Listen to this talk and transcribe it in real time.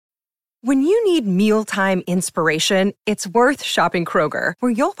When you need mealtime inspiration, it's worth shopping Kroger,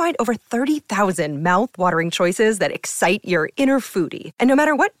 where you'll find over 30,000 mouth-watering choices that excite your inner foodie. And no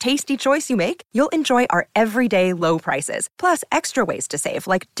matter what tasty choice you make, you'll enjoy our everyday low prices, plus extra ways to save,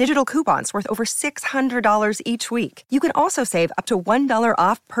 like digital coupons worth over $600 each week. You can also save up to $1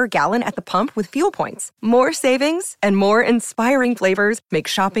 off per gallon at the pump with fuel points. More savings and more inspiring flavors make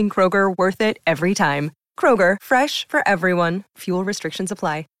shopping Kroger worth it every time. Kroger, fresh for everyone. Fuel restrictions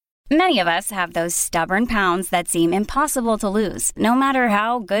apply. Many of us have those stubborn pounds that seem impossible to lose, no matter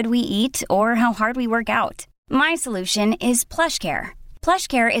how good we eat or how hard we work out. My solution is PlushCare.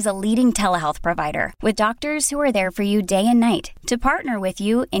 PlushCare is a leading telehealth provider with doctors who are there for you day and night to partner with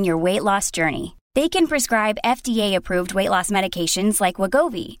you in your weight loss journey. They can prescribe FDA-approved weight loss medications like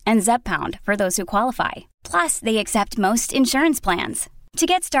Wegovy and Zepbound for those who qualify. Plus, they accept most insurance plans. To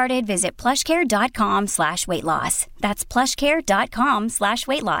get started, visit plushcare.com/weightloss. That's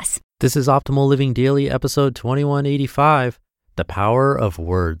plushcare.com/weightloss. This is Optimal Living Daily, episode 2185, The Power of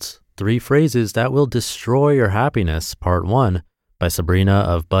Words, 3 Phrases That Will Destroy Your Happiness, Part 1, by Sabrina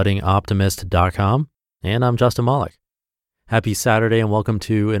of buddingoptimist.com. And I'm Justin Malik. Happy Saturday and welcome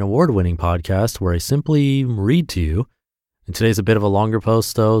to an award-winning podcast where I simply read to you. And today's a bit of a longer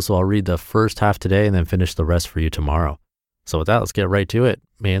post though, so I'll read the first half today and then finish the rest for you tomorrow. So with that, let's get right to it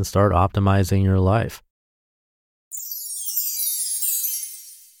and start optimizing your life.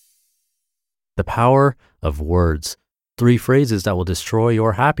 The Power of Words, 3 Phrases That Will Destroy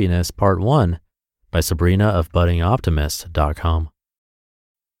Your Happiness, Part 1, by Sabrina of buddingoptimist.com.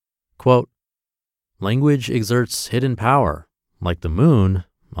 Quote, language exerts hidden power, like the moon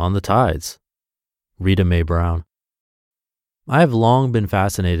on the tides. Rita Mae Brown. I have long been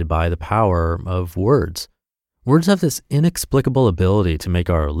fascinated by the power of words. Words have this inexplicable ability to make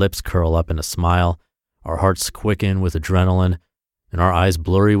our lips curl up in a smile, our hearts quicken with adrenaline, and our eyes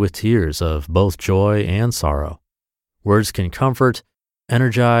blurry with tears of both joy and sorrow. Words can comfort,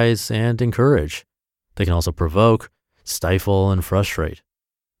 energize, and encourage. They can also provoke, stifle, and frustrate.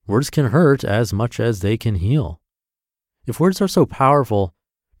 Words can hurt as much as they can heal. If words are so powerful,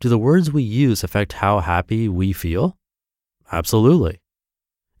 do the words we use affect how happy we feel? Absolutely.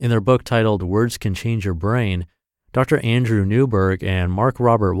 In their book titled Words Can Change Your Brain, Dr. Andrew Newberg and Mark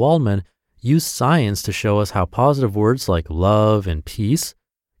Robert Waldman use science to show us how positive words like love and peace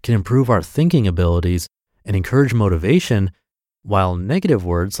can improve our thinking abilities and encourage motivation, while negative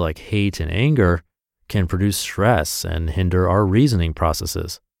words like hate and anger can produce stress and hinder our reasoning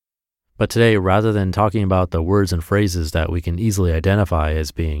processes. But today, rather than talking about the words and phrases that we can easily identify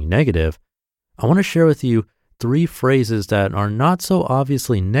as being negative, I want to share with you 3 phrases that are not so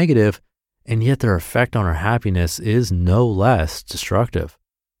obviously negative, and yet their effect on our happiness is no less destructive.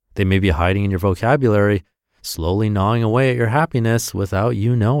 They may be hiding in your vocabulary, slowly gnawing away at your happiness without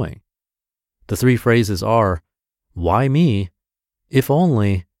you knowing. The 3 phrases are, why me, if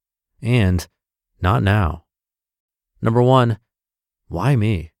only, and not now. Number 1, why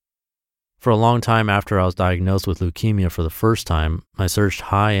me? For a long time after I was diagnosed with leukemia for the first time, I searched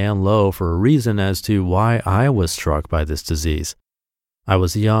high and low for a reason as to why I was struck by this disease. I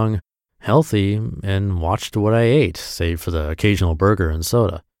was young, healthy, and watched what I ate, save for the occasional burger and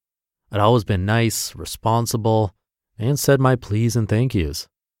soda. I'd always been nice, responsible, and said my please and thank yous.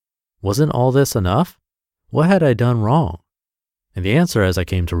 Wasn't all this enough? What had I done wrong? And the answer, as I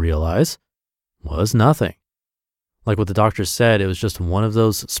came to realize, was nothing. Like what the doctor said, it was just one of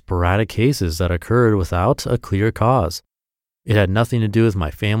those sporadic cases that occurred without a clear cause. It had nothing to do with my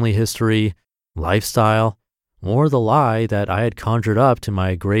family history, lifestyle, or the lie that I had conjured up to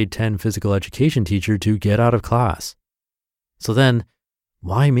my grade 10 physical education teacher to get out of class. So then,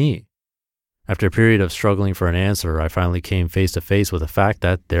 why me? After a period of struggling for an answer, I finally came face to face with the fact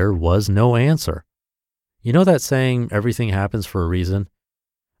that there was no answer. You know that saying, everything happens for a reason?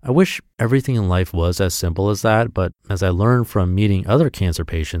 I wish everything in life was as simple as that, but as I learned from meeting other cancer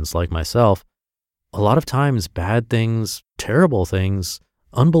patients like myself, a lot of times bad things, terrible things,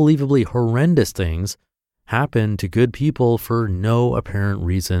 unbelievably horrendous things happen to good people for no apparent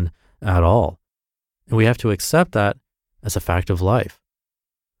reason at all. And we have to accept that as a fact of life.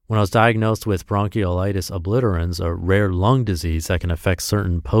 When I was diagnosed with bronchiolitis obliterans, a rare lung disease that can affect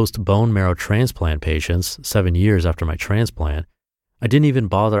certain post-bone marrow transplant patients 7 years after my transplant, I didn't even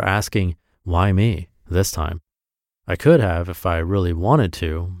bother asking, why me, this time. I could have if I really wanted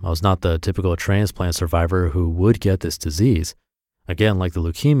to. I was not the typical transplant survivor who would get this disease. Again, like the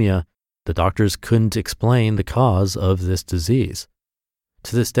leukemia, the doctors couldn't explain the cause of this disease.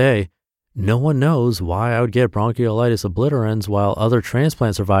 To this day, no one knows why I would get bronchiolitis obliterans while other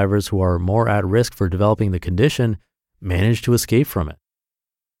transplant survivors who are more at risk for developing the condition manage to escape from it.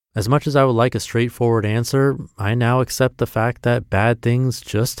 As much as I would like a straightforward answer, I now accept the fact that bad things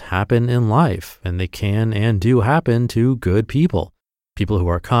just happen in life, and they can and do happen to good people. People who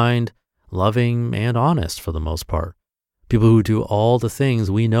are kind, loving, and honest for the most part. People who do all the things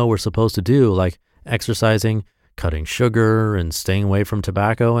we know we're supposed to do, like exercising, cutting sugar, and staying away from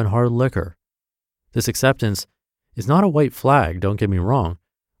tobacco and hard liquor. This acceptance is not a white flag, don't get me wrong.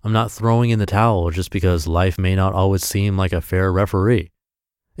 I'm not throwing in the towel just because life may not always seem like a fair referee.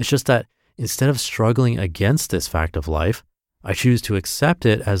 It's just that instead of struggling against this fact of life, I choose to accept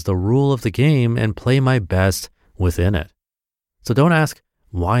it as the rule of the game and play my best within it. So don't ask,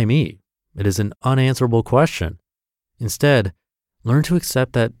 why me? It is an unanswerable question. Instead, learn to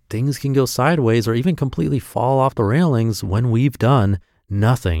accept that things can go sideways or even completely fall off the railings when we've done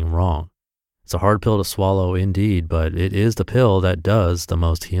nothing wrong. It's a hard pill to swallow indeed, but it is the pill that does the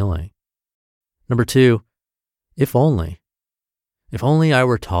most healing. Number 2, if only. If only I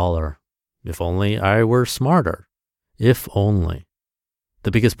were taller. If only I were smarter. If only.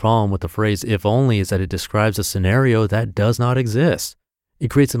 The biggest problem with the phrase if only is that it describes a scenario that does not exist. It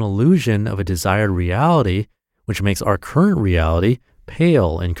creates an illusion of a desired reality, which makes our current reality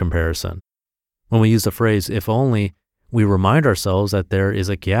pale in comparison. When we use the phrase if only, we remind ourselves that there is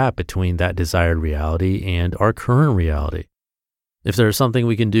a gap between that desired reality and our current reality. If there is something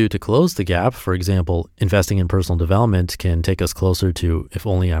we can do to close the gap, for example, investing in personal development can take us closer to if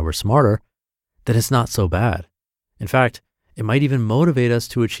only I were smarter, then it's not so bad. In fact, it might even motivate us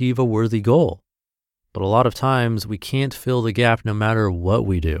to achieve a worthy goal. But a lot of times we can't fill the gap no matter what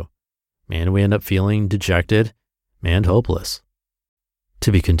we do, and we end up feeling dejected and hopeless.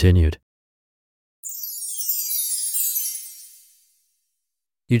 To be continued.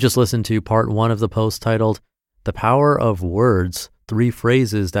 You just listened to part 1 of the post titled, The Power of Words, 3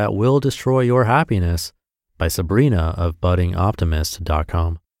 Phrases That Will Destroy Your Happiness by Sabrina of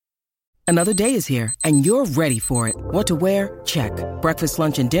buddingoptimist.com. Another day is here, and you're ready for it. What to wear? Check. Breakfast,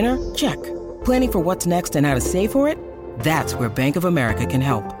 lunch, and dinner? Check. Planning for what's next and how to save for it? That's where Bank of America can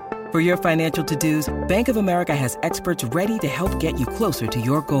help. For your financial to-dos, Bank of America has experts ready to help get you closer to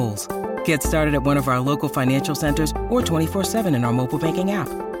your goals. Get started at one of our local financial centers or 24/7 in our mobile banking app.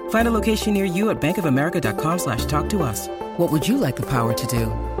 Find a location near you at bankofamerica.com/talktous. What would you like the power to do?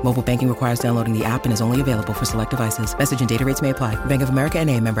 Mobile banking requires downloading the app and is only available for select devices. Message and data rates may apply. Bank of America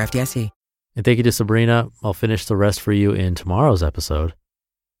N.A., member FDIC. And thank you to Sabrina. I'll finish the rest for you in tomorrow's episode.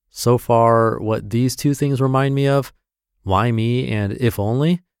 So far, what these 2 things remind me of, why me and if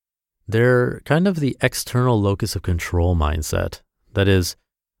only, they're kind of the external locus of control mindset. That is,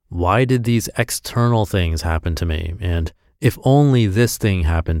 why did these external things happen to me? And if only this thing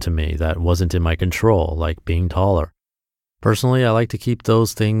happened to me that wasn't in my control, like being taller. Personally, I like to keep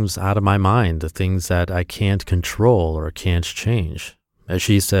those things out of my mind, the things that I can't control or can't change. As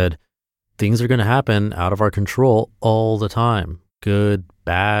she said, things are going to happen out of our control all the time, good,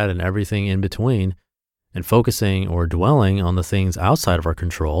 bad, and everything in between. And focusing or dwelling on the things outside of our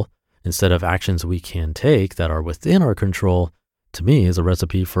control instead of actions we can take that are within our control, to me, is a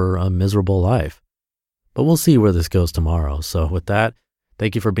recipe for a miserable life. But we'll see where this goes tomorrow. So with that,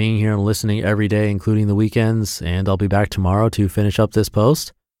 thank you for being here and listening every day, including the weekends. And I'll be back tomorrow to finish up this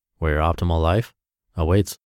post where your optimal life awaits.